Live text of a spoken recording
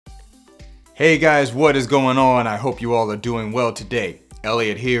Hey guys, what is going on? I hope you all are doing well today.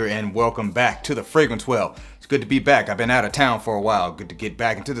 Elliot here and welcome back to the Fragrance Well. It's good to be back. I've been out of town for a while. Good to get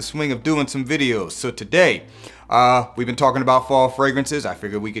back into the swing of doing some videos. So today, we've been talking about fall fragrances. I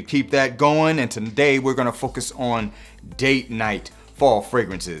figured we could keep that going, and today we're gonna focus on date night fall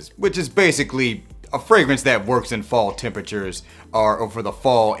fragrances, which is basically a fragrance that works in fall temperatures or for the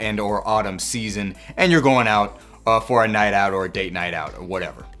fall and or autumn season, and you're going out for a night out or a date night out or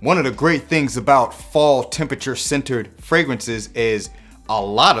whatever. One of the great things about fall temperature centered fragrances is a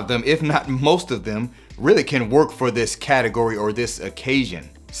lot of them, if not most of them, really can work for this category or this occasion.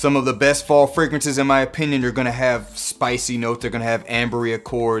 Some of the best fall fragrances, in my opinion, are gonna have spicy notes, they're gonna have ambery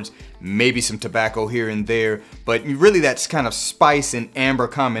accords, maybe some tobacco here and there, but really that's kind of spice and amber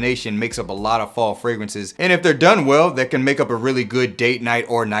combination makes up a lot of fall fragrances. And if they're done well, that can make up a really good date night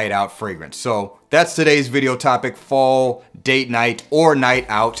or night out fragrance. So that's today's video topic, fall, date night, or night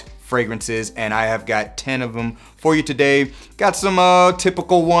out fragrances, and I have got 10 of them for you today. Got some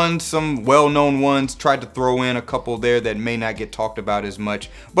typical ones, some well-known ones, tried to throw in a couple there that may not get talked about as much,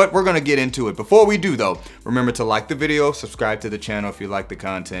 but we're gonna get into it. Before we do though, remember to like the video, subscribe to the channel if you like the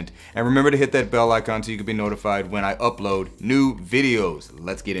content, and remember to hit that bell icon so you can be notified when I upload new videos.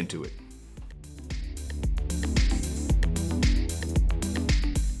 Let's get into it.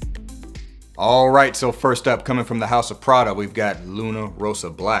 All right, so first up, coming from the House of Prada, we've got Luna Rossa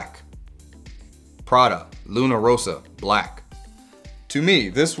Black. Prada, Luna Rossa Black. To me,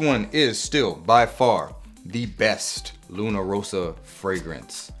 this one is still by far the best Luna Rossa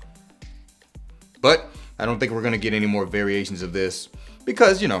fragrance. But I don't think we're gonna get any more variations of this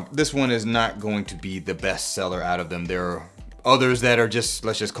because, you know, this one is not going to be the best seller out of them. There are others that are just,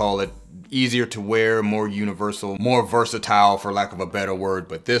 let's just call it, easier to wear, more universal, more versatile for lack of a better word,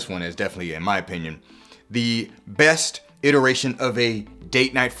 but this one is definitely, in my opinion, the best iteration of a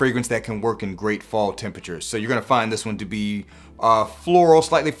date night fragrance that can work in great fall temperatures. So you're gonna find this one to be floral,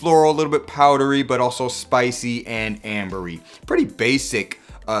 slightly floral, a little bit powdery, but also spicy and ambery. Pretty basic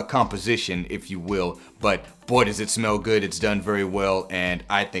composition, if you will, but boy does it smell good. It's done very well, and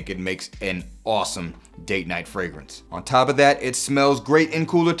I think it makes an awesome date night fragrance. On top of that, it smells great in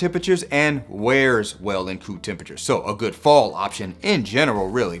cooler temperatures and wears well in cool temperatures. So a good fall option in general,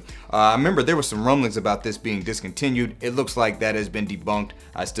 really. I remember there was some rumblings about this being discontinued. It looks like that has been debunked.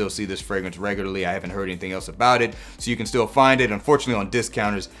 I still see this fragrance regularly. I haven't heard anything else about it, so you can still find it. Unfortunately, on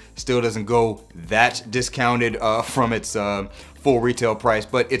discounters, still doesn't go that discounted from its full retail price,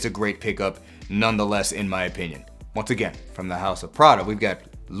 but it's a great pickup nonetheless, in my opinion. Once again, from the House of Prada, we've got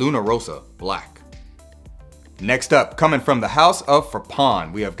Luna Rossa Black. Next up, coming from the House of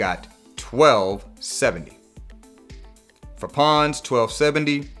Frapon, we have got 1270. Frapon's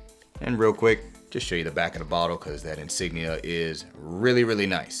 1270, and real quick, just show you the back of the bottle because that insignia is really, really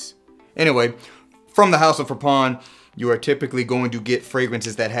nice. Anyway, from the House of Frapon, you are typically going to get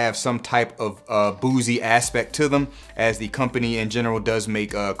fragrances that have some type of boozy aspect to them, as the company in general does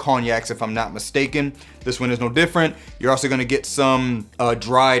make cognacs, if I'm not mistaken. This one is no different. You're also gonna get some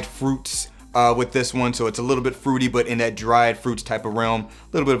dried fruits with this one, so it's a little bit fruity, but in that dried fruits type of realm, a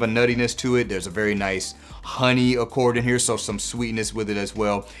little bit of a nuttiness to it. There's a very nice honey accord in here, so some sweetness with it as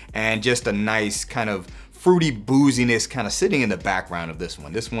well, and just a nice kind of fruity booziness kind of sitting in the background of this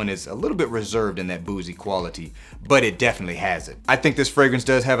one. This one is a little bit reserved in that boozy quality, but it definitely has it. I think this fragrance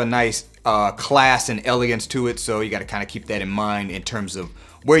does have a nice class and elegance to it, so you got to kind of keep that in mind in terms of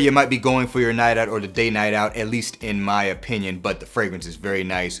where you might be going for your night out or the day night out, at least in my opinion. But the fragrance is very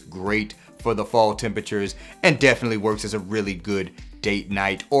nice, great for the fall temperatures, and definitely works as a really good date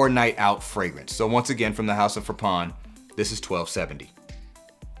night or night out fragrance. So once again, from the House of Frapon, this is 1270.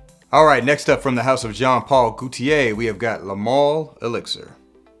 All right, next up from the House of Jean Paul Gaultier, we have got Le Male Elixir.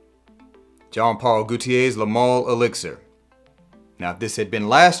 Jean Paul Gaultier's Le Male Elixir. Now, if this had been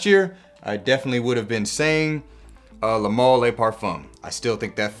last year, I definitely would have been saying Le Male Parfum. I still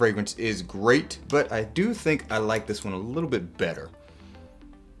think that fragrance is great, but I do think I like this one a little bit better.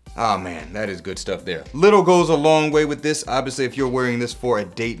 Oh man, that is good stuff there. Little goes a long way with this. Obviously, if you're wearing this for a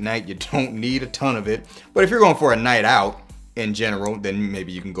date night, you don't need a ton of it. But if you're going for a night out in general, then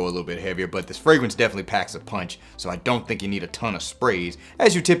maybe you can go a little bit heavier. But this fragrance definitely packs a punch, so I don't think you need a ton of sprays,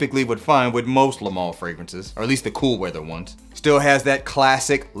 as you typically would find with most Le Male fragrances, or at least the cool weather ones. Still has that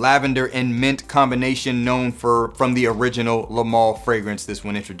classic lavender and mint combination known from the original Le Male fragrance. This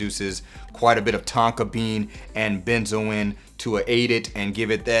one introduces quite a bit of tonka bean and benzoin to aid it and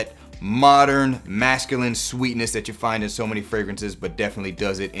give it that modern, masculine sweetness that you find in so many fragrances, but definitely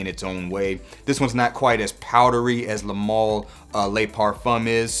does it in its own way. This one's not quite as powdery as Le Male Le Parfum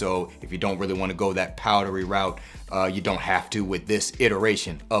is, so if you don't really want to go that powdery route, you don't have to with this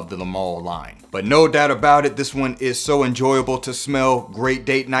iteration of the Le Male line. But no doubt about it, this one is so enjoyable to smell. Great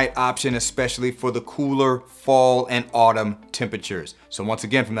date night option, especially for the cooler fall and autumn temperatures. So once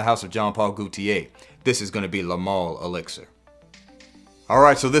again, from the house of Jean Paul Gaultier, this is going to be Le Male Elixir. All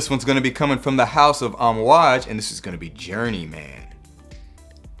right, so this one's going to be coming from the house of Amouage, and this is going to be Journeyman.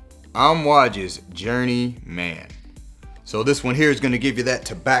 Amouage's Journeyman. So this one here is going to give you that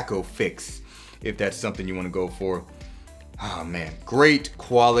tobacco fix, if that's something you want to go for. Oh man, great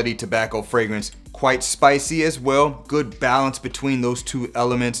quality tobacco fragrance, quite spicy as well. Good balance between those two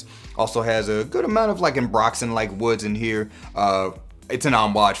elements. Also has a good amount of like ambroxan-like woods in here. It's an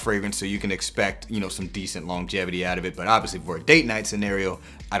Amouage fragrance, so you can expect, you know, some decent longevity out of it. But obviously for a date night scenario,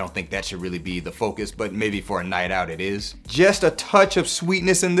 I don't think that should really be the focus, but maybe for a night out it is. Just a touch of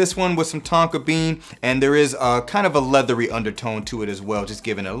sweetness in this one with some tonka bean, and there is kind of a leathery undertone to it as well, just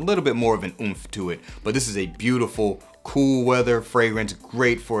giving a little bit more of an oomph to it. But this is a beautiful, cool weather fragrance,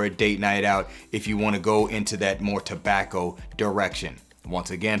 great for a date night out if you want to go into that more tobacco direction.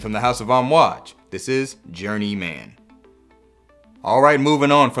 Once again, from the house of Amouage, this is Journeyman. All right,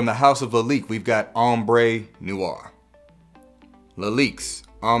 moving on, from the house of Lalique, we've got Ombre Noir. Lalique's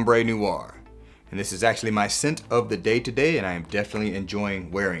Ombre Noir. And this is actually my scent of the day today, and I am definitely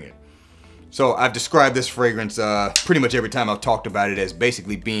enjoying wearing it. So I've described this fragrance pretty much every time I've talked about it as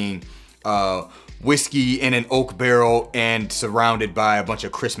basically being whiskey in an oak barrel and surrounded by a bunch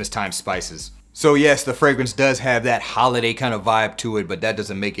of Christmas time spices. So yes, the fragrance does have that holiday kind of vibe to it, but that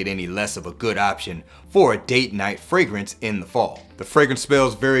doesn't make it any less of a good option for a date night fragrance in the fall. The fragrance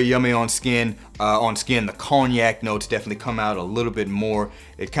smells very yummy on skin. The cognac notes definitely come out a little bit more.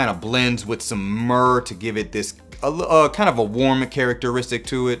 It kind of blends with some myrrh to give it this kind of a warm characteristic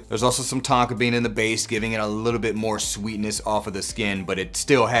to it. There's also some tonka bean in the base, giving it a little bit more sweetness off of the skin, but it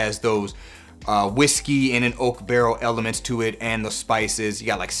still has those whiskey and an oak barrel elements to it, and the spices. You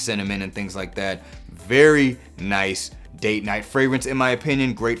got like cinnamon and things like that. Very nice date night fragrance in my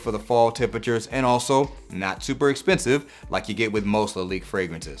opinion. Great for the fall temperatures, and also not super expensive like you get with most Lalique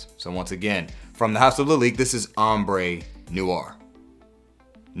fragrances. So once again, from the house of Lalique, this is Ombre Noir.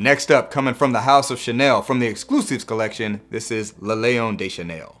 Next up, coming from the house of Chanel, from the exclusives collection, this is Le Lion de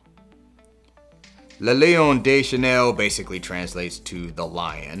Chanel. Le Lion de Chanel basically translates to the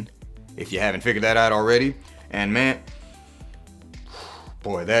lion, if you haven't figured that out already. And man,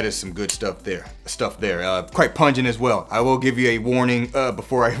 boy, that is some good stuff there. Quite pungent as well. I will give you a warning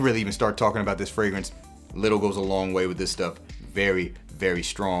before I really even start talking about this fragrance. Little goes a long way with this stuff. Very, very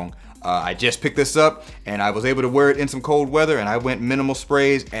strong. I just picked this up and I was able to wear it in some cold weather, and I went minimal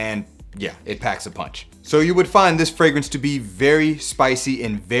sprays, and yeah, it packs a punch. So you would find this fragrance to be very spicy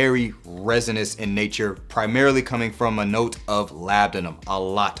and very resinous in nature, primarily coming from a note of labdanum, a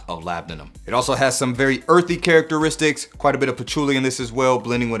lot of labdanum. It also has some very earthy characteristics, quite a bit of patchouli in this as well,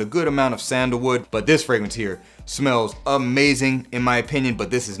 blending with a good amount of sandalwood. But this fragrance here smells amazing in my opinion,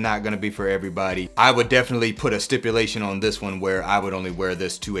 but this is not gonna be for everybody. I would definitely put a stipulation on this one where I would only wear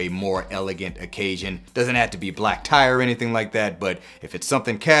this to a more elegant occasion. Doesn't have to be black tie or anything like that, but if it's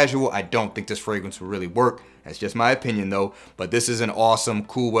something casual, I don't think this fragrance will really work. That's just my opinion though, but this is an awesome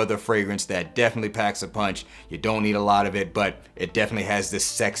cool weather fragrance that definitely packs a punch. You don't need a lot of it, but it definitely has this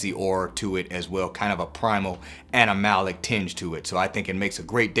sexy aura to it as well, kind of a primal animalic tinge to it. So I think it makes a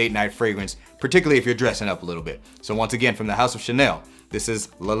great date night fragrance, particularly if you're dressing up a little bit. So once again, from the house of Chanel, this is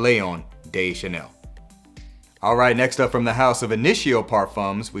Le Lion de Chanel. All right, next up from the house of Initio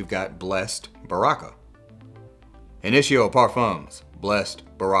Parfums, we've got Blessed Baraka. Initio Parfums, Blessed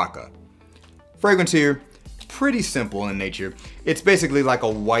Baraka. Fragrance here, pretty simple in nature. It's basically like a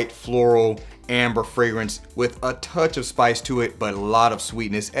white floral amber fragrance with a touch of spice to it, but a lot of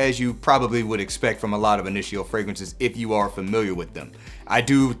sweetness, as you probably would expect from a lot of Initio fragrances if you are familiar with them. I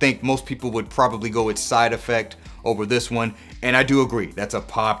do think most people would probably go with Side Effect over this one, and I do agree. That's a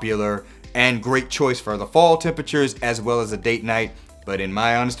popular and great choice for the fall temperatures as well as a date night, but in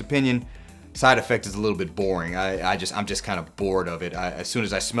my honest opinion, Side Effect is a little bit boring. I'm just kind of bored of it. As soon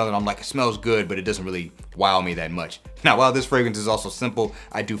as I smell it, I'm like, it smells good, but it doesn't really wow me that much. Now, while this fragrance is also simple,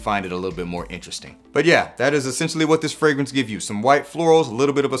 I do find it a little bit more interesting. But yeah, that is essentially what this fragrance gives you. Some white florals, a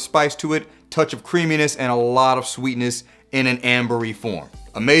little bit of a spice to it, touch of creaminess, and a lot of sweetness in an ambery form.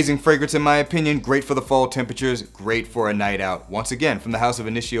 Amazing fragrance in my opinion, great for the fall temperatures, great for a night out. Once again, from the house of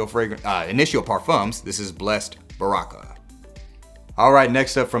Initio Parfums, this is Blessed Baraka. All right,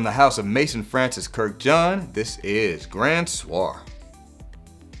 next up from the house of Mason Francis Kirk John, this is Grand Soir.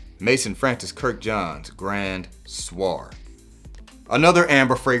 Mason Francis Kirkjohn's Grand Soir. Another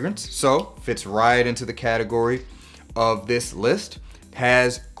amber fragrance, so fits right into the category of this list.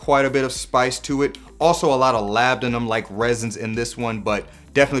 Has quite a bit of spice to it. Also a lot of labdanum-like resins in this one, but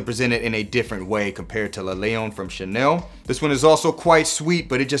definitely presented in a different way compared to Le Lion from Chanel. This one is also quite sweet,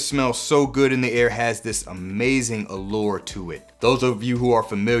 but it just smells so good in the air, has this amazing allure to it. Those of you who are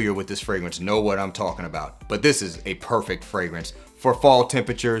familiar with this fragrance know what I'm talking about, but this is a perfect fragrance for fall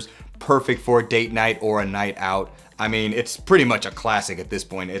temperatures, perfect for a date night or a night out. I mean, it's pretty much a classic at this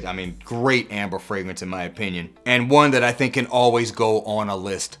point. Great amber fragrance in my opinion, and one that I think can always go on a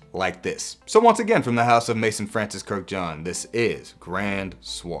list like this. So once again, from the house of Mason Francis Kirkjohn, this is Grand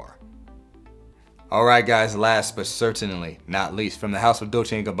Soir. All right, guys, last but certainly not least, from the house of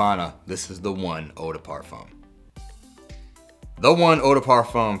Dolce & Gabbana, this is the one Eau de Parfum. The one Eau de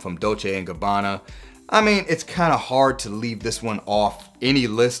Parfum from Dolce & Gabbana. I mean, it's kind of hard to leave this one off any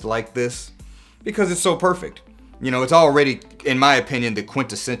list like this because it's so perfect. You know, it's already, in my opinion, the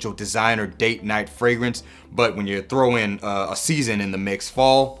quintessential designer date night fragrance, but when you throw in a season in the mix,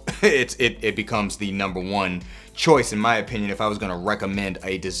 fall, it becomes the #1 choice, in my opinion, if I was gonna recommend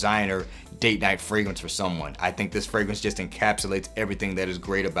a designer date night fragrance for someone. I think this fragrance just encapsulates everything that is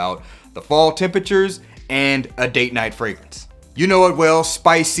great about the fall temperatures and a date night fragrance. You know it well,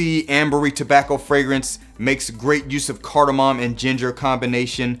 spicy, ambery tobacco fragrance, makes great use of cardamom and ginger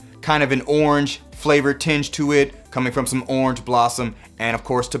combination, kind of an orange flavor tinge to it, coming from some orange blossom, and of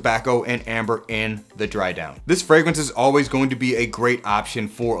course tobacco and amber in the dry down. This fragrance is always going to be a great option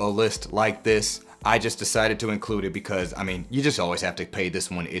for a list like this. I just decided to include it because, I mean, you just always have to pay this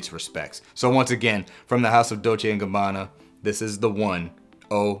one its respects. So once again, from the house of Dolce & Gabbana, this is the one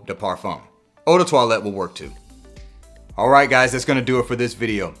Eau de Parfum. Eau de Toilette will work too. All right, guys, that's gonna do it for this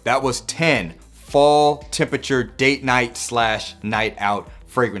video. That was 10 fall temperature date night / night out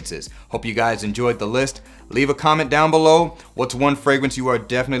fragrances. Hope you guys enjoyed the list. Leave a comment down below. What's one fragrance you are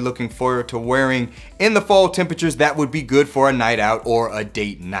definitely looking forward to wearing in the fall temperatures that would be good for a night out or a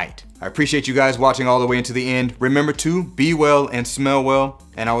date night? I appreciate you guys watching all the way into the end. Remember to be well and smell well,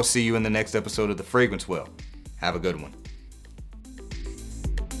 and I will see you in the next episode of The Fragrance Well. Have a good one.